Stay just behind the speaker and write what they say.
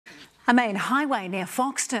A main highway near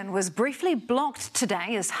Foxton was briefly blocked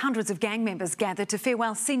today as hundreds of gang members gathered to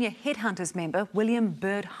farewell senior Headhunters member William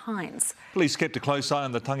Bird Hines. Police kept a close eye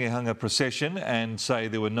on the Tangihanga procession and say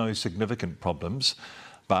there were no significant problems.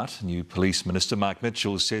 But new Police Minister Mark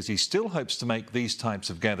Mitchell says he still hopes to make these types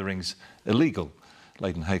of gatherings illegal.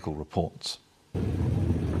 Leighton Hakel reports.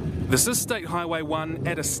 This is State Highway 1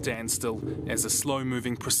 at a standstill as a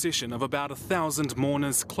slow-moving procession of about 1,000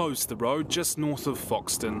 mourners closed the road just north of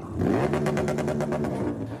Foxton.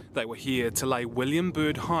 They were here to lay William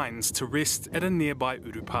Bird Hines to rest at a nearby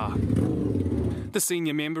urupa. The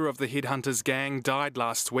senior member of the Headhunters gang died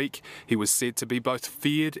last week. He was said to be both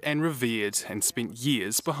feared and revered and spent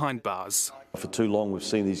years behind bars. For too long we've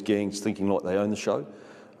seen these gangs thinking like they own the show.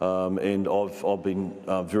 And I've been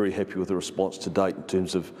very happy with the response to date in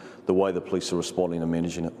terms of the way the police are responding and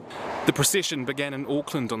managing it. The procession began in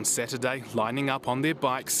Auckland on Saturday. Lining up on their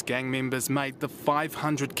bikes, gang members made the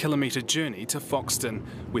 500-kilometre journey to Foxton,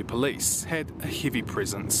 where police had a heavy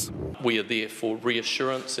presence. We are there for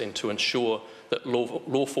reassurance and to ensure that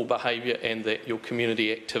lawful behaviour and that your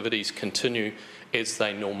community activities continue as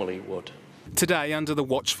they normally would. Today, under the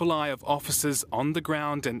watchful eye of officers on the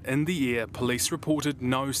ground and in the air, police reported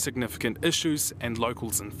no significant issues, and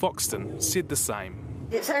locals in Foxton said the same.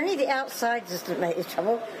 It's only the outsiders that make the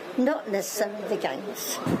trouble, not necessarily the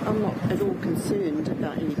gangs. I'm not at all concerned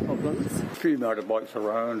about any problems. A few motorbikes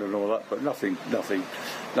around and all that, but nothing.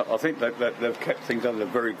 No, I think they've kept things under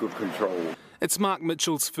very good control. It's Mark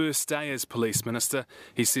Mitchell's first day as Police Minister.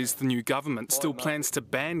 He says the new government still plans to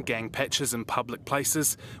ban gang patches in public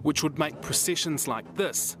places, which would make processions like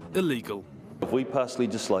this illegal. If we pass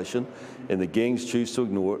legislation and the gangs choose to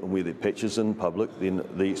ignore it and wear their patches in public, then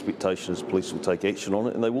the expectation is police will take action on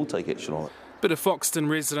it, and they will take action on it. But a Foxton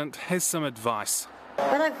resident has some advice.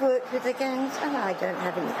 But I've worked with the gangs and I don't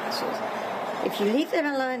have any patches. If you leave them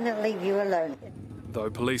alone, they'll leave you alone. Though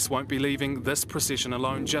police won't be leaving this procession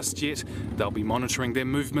alone just yet, they'll be monitoring their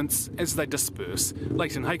movements as they disperse.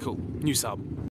 Leighton Hakel, Newshub.